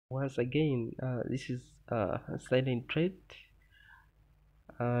Once again, this is a silent trade,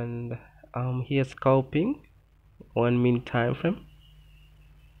 and I'm here scalping 1 minute time frame.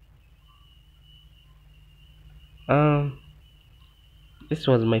 This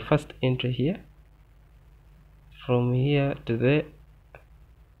was my first entry here. From here to there,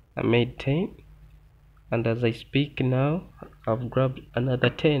 I made 10, and as I speak now, I've grabbed another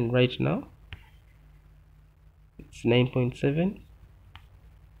 10 right now. It's 9.7,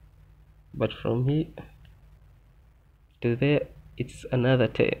 but from here to there, it's another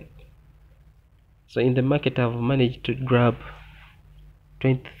 10. So in the market, I've managed to grab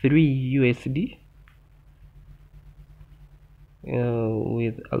 23 USD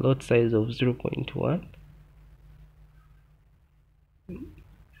with a lot size of 0.1,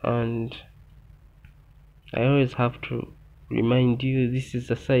 and I always have to remind you, this is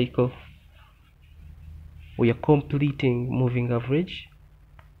a cycle. We are completing moving average,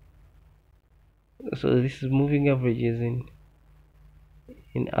 so this is moving average is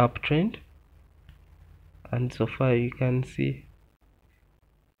in uptrend, and so far you can see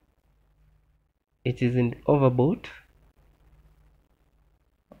it is in overbought,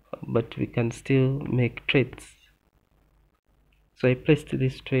 but we can still make trades. So I placed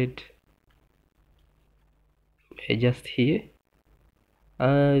this trade just here.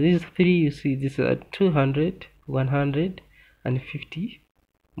 These three, you see, these are 200, 100 and 50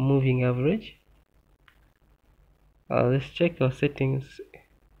 moving average. Let's check our settings.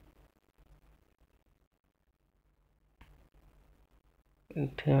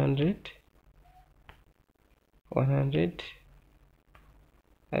 And 200, 100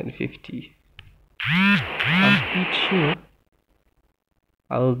 and 50. I'm pretty sure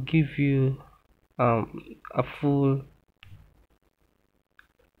I'll give you a full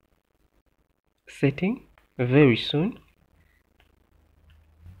setting very soon,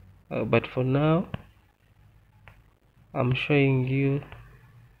 but for now I'm showing you.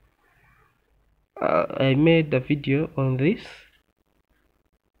 I made a video on this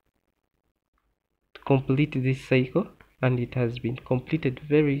to complete this cycle, and it has been completed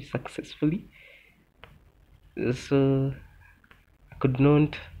very successfully, so I could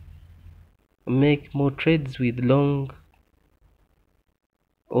not make more trades with long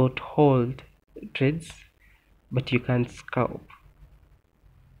or hold trades, but you can scalp.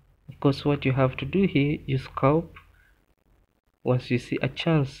 Of course, what you have to do here, you scalp. Once you see a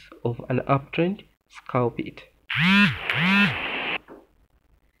chance of an uptrend, scalp it.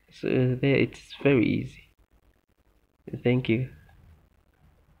 So there, it's very easy. Thank you.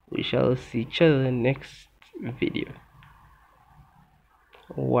 We shall see each other next video.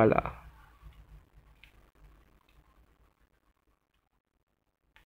 Voila.